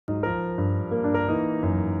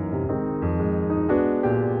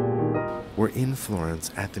We're in Florence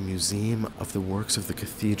at the Museum of the Works of the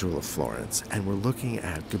Cathedral of Florence, and we're looking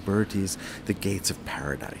at Ghiberti's The Gates of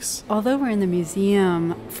Paradise. Although we're in the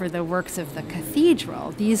museum for the works of the cathedral,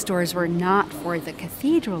 these doors were not for the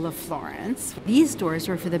Cathedral of Florence. These doors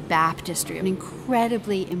were for the Baptistery, an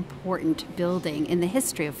incredibly important building in the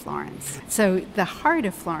history of Florence. So the heart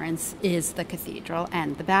of Florence is the cathedral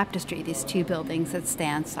and the Baptistery, these two buildings that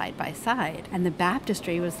stand side by side. And the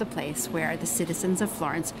Baptistery was the place where the citizens of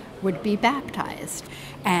Florence would be baptized.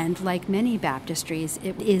 And like many baptistries,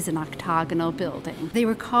 it is an octagonal building. They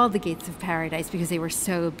were called the Gates of Paradise because they were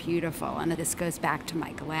so beautiful. And this goes back to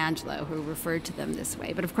Michelangelo, who referred to them this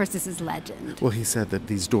way. But of course, this is legend. Well, he said that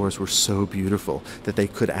these doors were so beautiful that they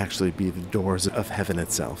could actually be the doors of heaven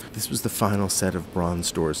itself. This was the final set of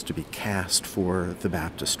bronze doors to be cast for the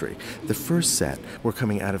baptistry. The first set were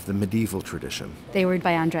coming out of the medieval tradition. They were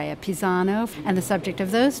by Andrea Pisano, and the subject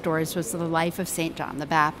of those doors was the life of St. John the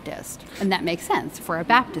Baptist. And that makes sense for a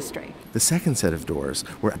baptistry. The second set of doors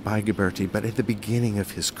were by Ghiberti, but at the beginning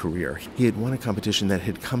of his career. He had won a competition that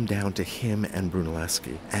had come down to him and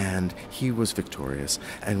Brunelleschi, and he was victorious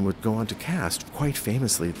and would go on to cast, quite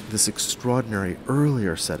famously, this extraordinary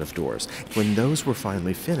earlier set of doors. When those were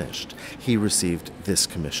finally finished, he received this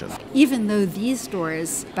commission. Even though these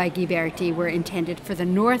doors by Ghiberti were intended for the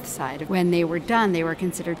north side, when they were done, they were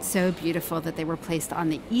considered so beautiful that they were placed on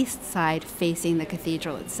the east side facing the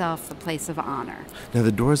cathedral itself, the place of honor. Now,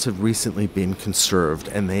 the doors have recently been conserved,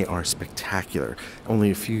 and they are spectacular.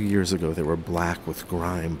 Only a few years ago, they were black with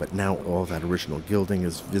grime, but now all that original gilding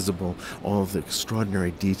is visible. All of the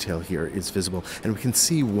extraordinary detail here is visible, and we can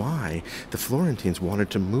see why the Florentines wanted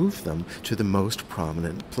to move them to the most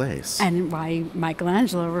prominent place. And why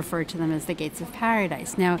Michelangelo referred to them as the Gates of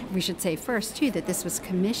Paradise. Now, we should say first, too, that this was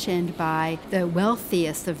commissioned by the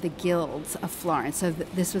wealthiest of the guilds of Florence. So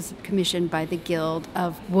this was commissioned by the Guild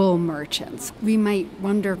of Wool Merchants. We might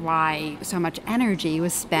wonder why so much energy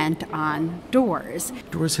was spent on doors.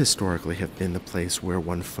 Doors historically have been the place where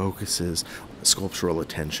one focuses sculptural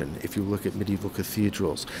attention. If you look at medieval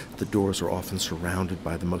cathedrals, the doors are often surrounded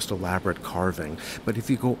by the most elaborate carving. But if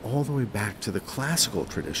you go all the way back to the classical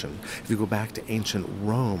tradition, if you go back to ancient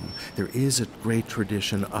Rome, there is a great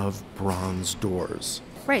tradition of bronze doors.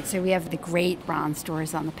 Right, so we have the great bronze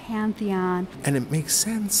doors on the Pantheon. And it makes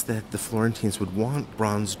sense that the Florentines would want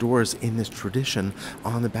bronze doors in this tradition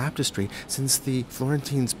on the baptistry, since the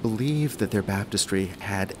Florentines believed that their baptistry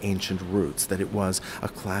had ancient roots, that it was a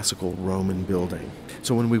classical Roman building.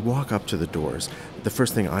 So when we walk up to the doors, the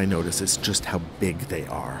first thing I notice is just how big they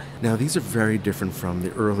are. Now, these are very different from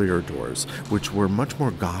the earlier doors, which were much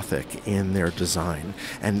more Gothic in their design.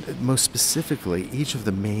 And most specifically, each of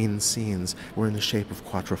the main scenes were in the shape of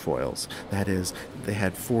quatrefoils. That is, they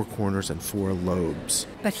had 4 corners and 4 lobes.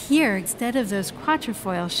 But here, instead of those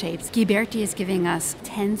quatrefoil shapes, Ghiberti is giving us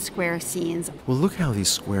 10 square scenes. Well, look how these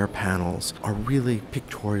square panels are really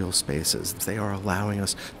pictorial spaces. They are allowing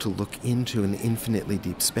us to look into an infinitely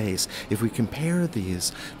deep space. If we compare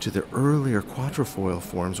these to the earlier quatrefoil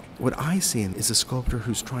forms, what I see is a sculptor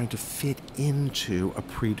who's trying to fit into a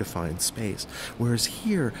predefined space. Whereas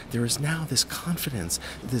here, there is now this confidence,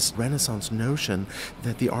 this Renaissance notion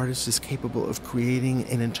that the artist is capable of creating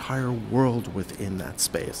an entire world within that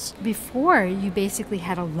space. Before, you basically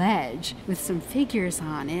had a ledge with some figures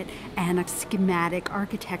on it and a schematic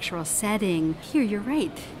architectural setting. Here, you're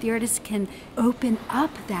right. The artist can open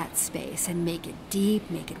up that space and make it deep,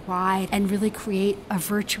 make it wide, and really create a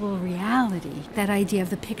virtual reality. That idea of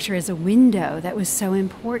the picture as a window that was so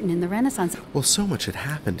important in the Renaissance. Well, so much had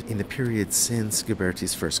happened in the period since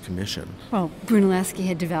Ghiberti's first commission. Well, Brunelleschi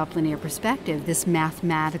had developed linear perspective, this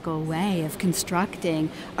mathematical way of constructing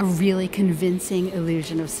a really convincing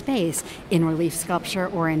illusion of space in relief sculpture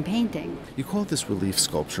or in painting. You call this relief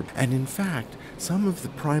sculpture, and in fact, some of the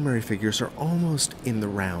primary figures are almost in the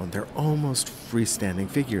round. They're almost freestanding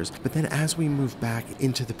figures. But then as we move back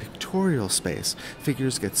into the pictorial space,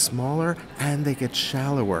 figures get smaller and they get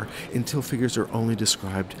shallower until figures are only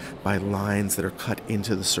described by lines that are cut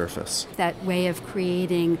into the surface. That way of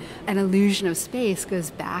creating an illusion of space goes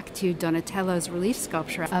back to Donatello's relief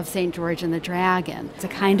sculpture of St. George and the Dragon. It's a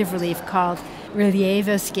kind of relief called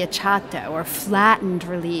relievo schiacciato, or flattened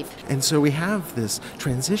relief. And so we have this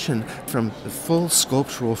transition from the full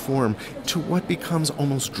sculptural form to what becomes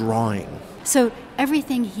almost drawing. So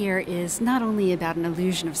Everything here is not only about an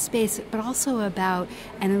illusion of space, but also about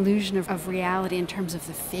an illusion of reality in terms of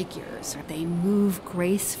the figures. They move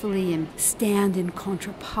gracefully and stand in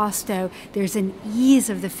contrapposto. There's an ease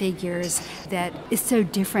of the figures that is so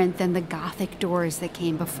different than the Gothic doors that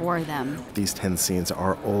came before them. These 10 scenes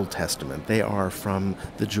are Old Testament. They are from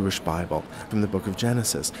the Jewish Bible, from the book of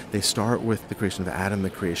Genesis. They start with the creation of Adam, the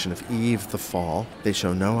creation of Eve, the fall. They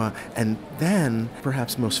show Noah, and then,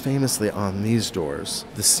 perhaps most famously on these doors,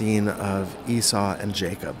 the scene of Esau and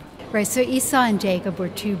Jacob. Right, so Esau and Jacob were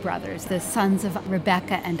two brothers, the sons of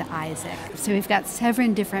Rebekah and Isaac. So we've got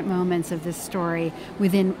 7 different moments of this story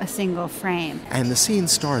within a single frame. And the scene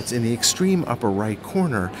starts in the extreme upper right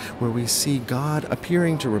corner where we see God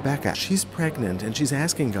appearing to Rebekah. She's pregnant and she's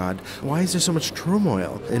asking God, why is there so much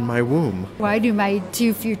turmoil in my womb? Why do my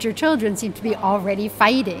 2 future children seem to be already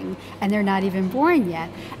fighting and they're not even born yet?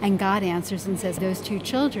 And God answers and says those 2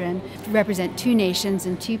 children represent 2 nations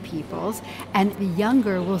and 2 peoples, and the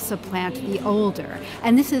younger will supplant the older.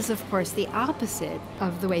 And this is, of course, the opposite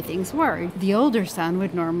of the way things were. The older son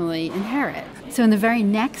would normally inherit. So in the very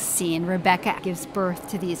next scene, Rebekah gives birth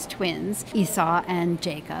to these twins, Esau and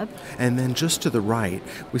Jacob. And then just to the right,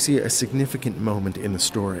 we see a significant moment in the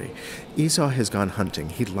story. Esau has gone hunting.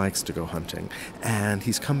 He likes to go hunting. And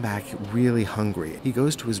he's come back really hungry. He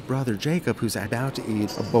goes to his brother Jacob, who's about to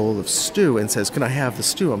eat a bowl of stew, and says, "Can I have the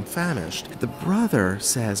stew? I'm famished." The brother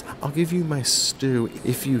says, "I'll give you my stew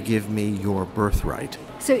if you give me your birthright."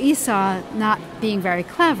 So Esau, not being very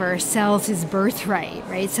clever, sells his birthright,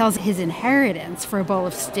 right? Sells his inheritance for a bowl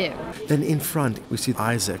of stew. Then in front, we see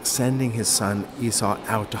Isaac sending his son Esau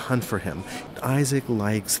out to hunt for him. Isaac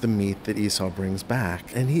likes the meat that Esau brings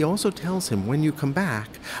back, and he also tells him, when you come back,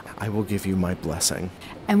 I will give you my blessing.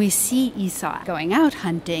 And we see Esau going out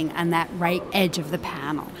hunting on that right edge of the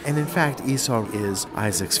panel. And in fact, Esau is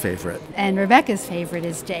Isaac's favorite. And Rebekah's favorite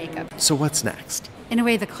is Jacob. So what's next? In a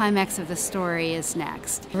way, the climax of the story is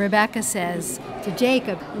next. Rebekah says to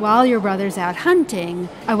Jacob, while your brother's out hunting,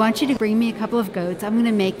 I want you to bring me a couple of goats. I'm going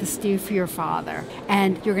to make the stew for your father.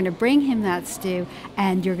 And you're going to bring him that stew,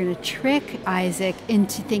 and you're going to trick Isaac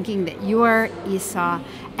into thinking that you're Esau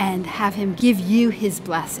and have him give you his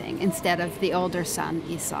blessing instead of the older son,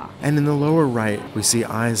 Esau. And in the lower right, we see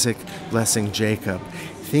Isaac blessing Jacob,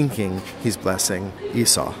 thinking he's blessing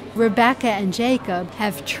Esau. Rebekah and Jacob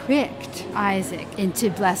have tricked Isaac into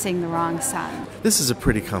blessing the wrong son. This is a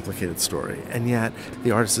pretty complicated story, and yet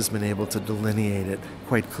the artist has been able to delineate it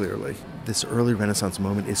quite clearly. This early Renaissance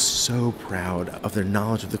moment is so proud of their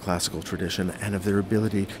knowledge of the classical tradition and of their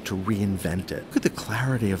ability to reinvent it. Look at the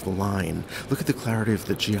clarity of the line. Look at the clarity of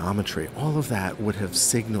the geometry. All of that would have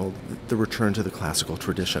signaled the return to the classical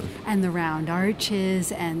tradition. And the round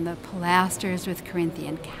arches and the pilasters with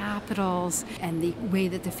Corinthian capitals and the way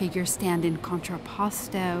that the figures stand in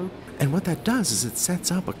contrapposto. And what that does is it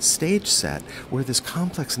sets up a stage set where this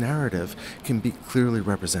complex narrative can be clearly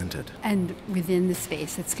represented. And within the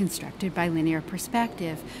space that's constructed by linear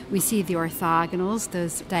perspective, we see the orthogonals,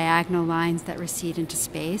 those diagonal lines that recede into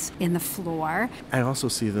space, in the floor. I also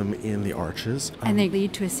see them in the arches. And they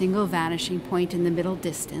lead to a single vanishing point in the middle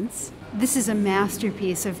distance. This is a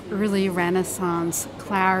masterpiece of early Renaissance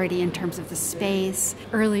clarity in terms of the space,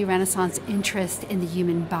 early Renaissance interest in the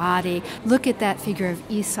human body. Look at that figure of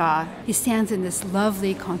Esau. He stands in this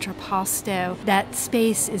lovely contrapposto. That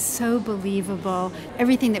space is so believable.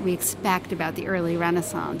 Everything that we expect about the early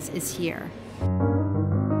Renaissance is here.